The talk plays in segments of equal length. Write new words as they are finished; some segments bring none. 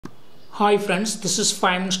Hi friends, this is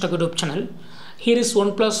 5 Minutes Tech YouTube channel. Here is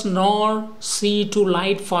Oneplus Nord CE2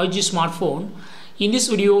 Lite 5G smartphone. In this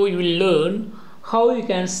video, you will learn how you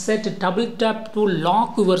can set a double tap to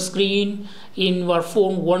lock your screen in your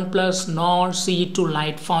phone Oneplus Nord CE2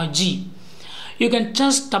 Lite 5G. You can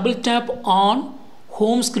just double tap on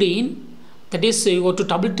home screen. That is, you go to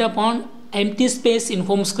double tap on empty space in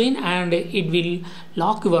home screen and it will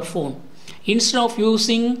lock your phone. Instead of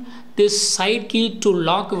using this side key to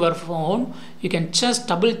lock your phone, you can just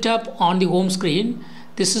double tap on the home screen.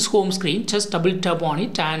 This is home screen, just double tap on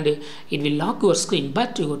it and it will lock your screen.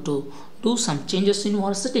 But you have to do some changes in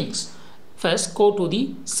your settings. First, go to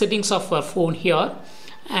the settings of your phone here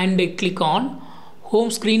and click on home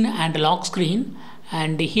screen and lock screen,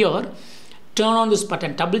 and here turn on this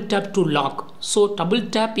button, double tap to lock. So double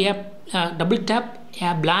tap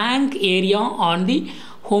a blank area on the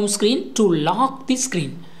home screen to lock the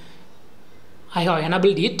screen. I have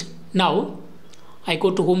enabled it. Now I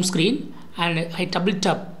go to home screen and I double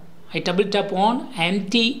tap on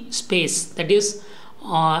empty space, that is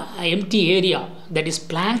empty area, that is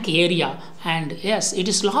blank area, and yes, it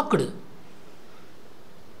is locked.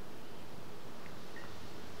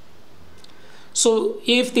 So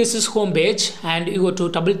if this is home page and you go to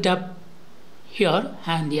double tap here,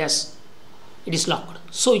 and yes, it is locked.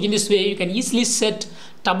 So in this way you can easily set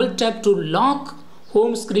double tap to lock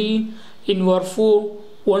home screen in your phone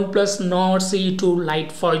Oneplus Nord CE2 Lite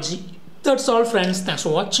 5G. That's all friends. Thanks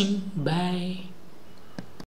for watching. Bye.